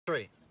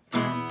3.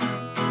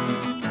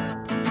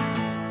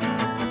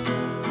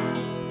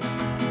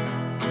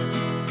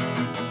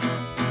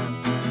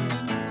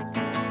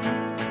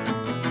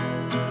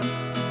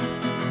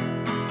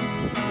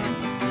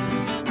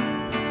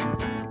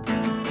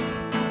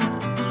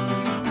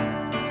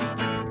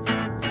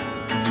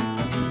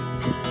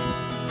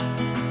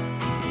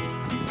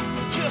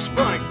 Just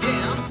broke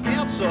down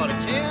outside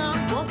of town,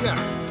 Wonka.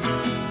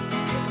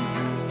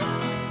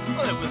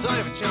 Well, it was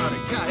over 200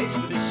 k's,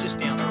 but it's just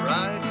down the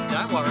road,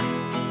 don't worry.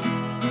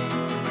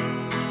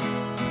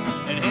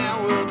 And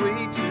how were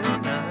we to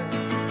know?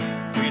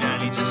 We'd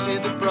only just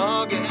hit the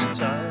Frog and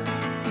Toad.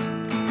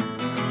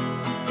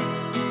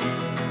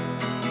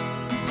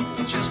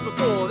 And just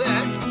before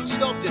that,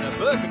 stopped in a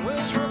Burke and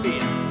Wills for a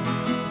beer.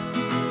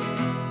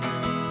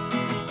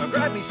 I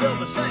grabbed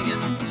myself a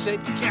singing and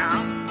said,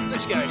 Carol,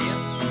 let's go, dear.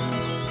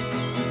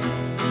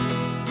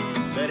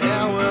 But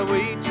how were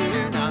we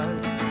to know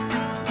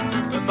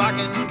the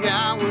fucking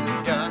car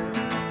wouldn't go?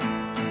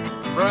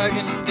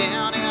 Broken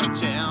down out of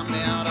town,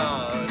 now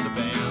eyes are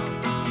bound.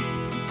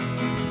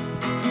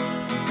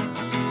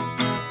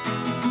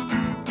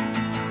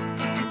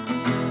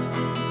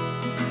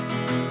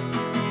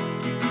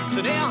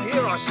 So now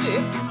here I sit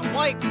and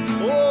wait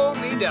for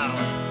me darling.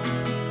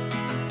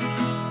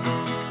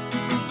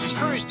 Just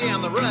cruise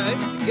down the road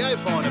to go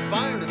find a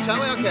phone to tow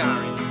our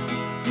car in.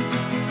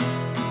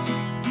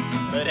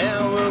 But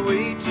how were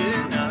we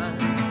to know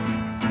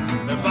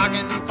the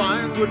fucking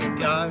phone wouldn't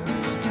go?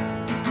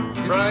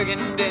 Broken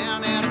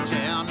down out of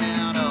town,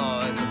 now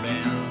eyes are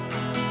bound.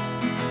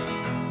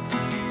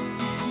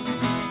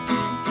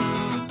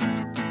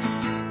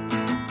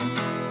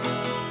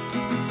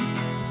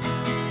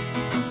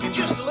 In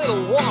just a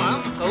little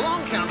while,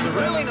 along comes a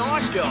really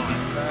nice guy.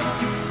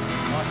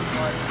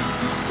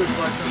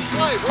 He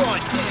slowed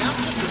right down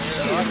just to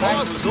see if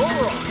I was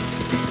alright.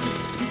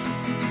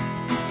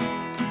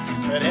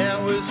 But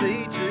how was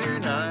he to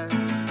know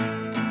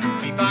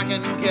me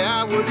fucking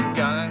car wouldn't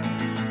go?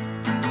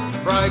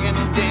 Broken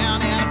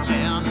down out of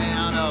town,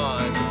 now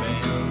eyes are bound.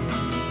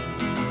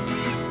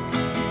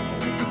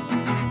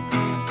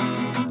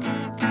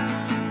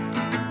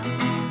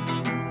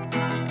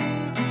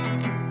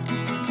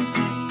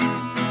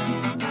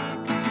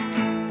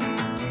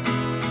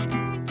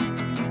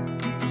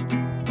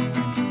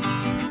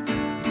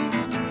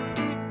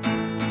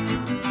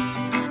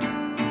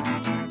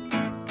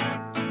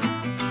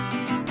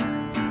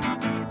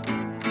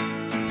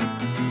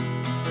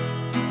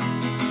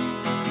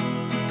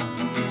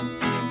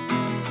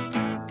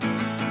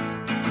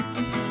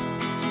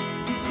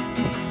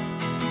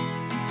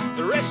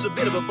 The rest's a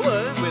bit of a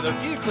blur with a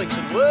few clicks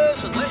and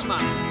whirs and less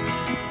money.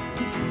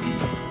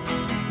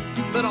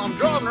 But I'm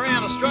driving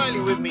around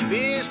Australia with me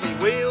beers, me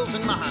wheels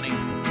and my honey.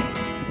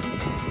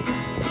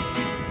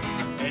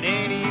 And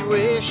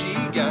anywhere she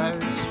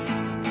goes,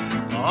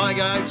 I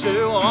go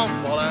too, I'll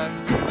follow.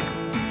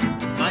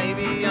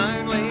 Maybe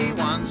only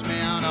once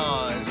Mount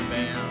eyes are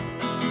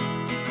bound.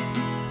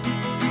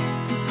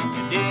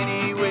 And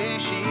anywhere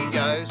she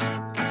goes,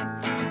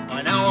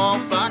 I know I'll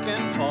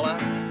fucking follow.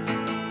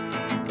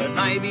 But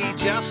maybe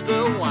just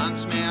the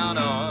once Mount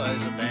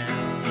eyes are bound.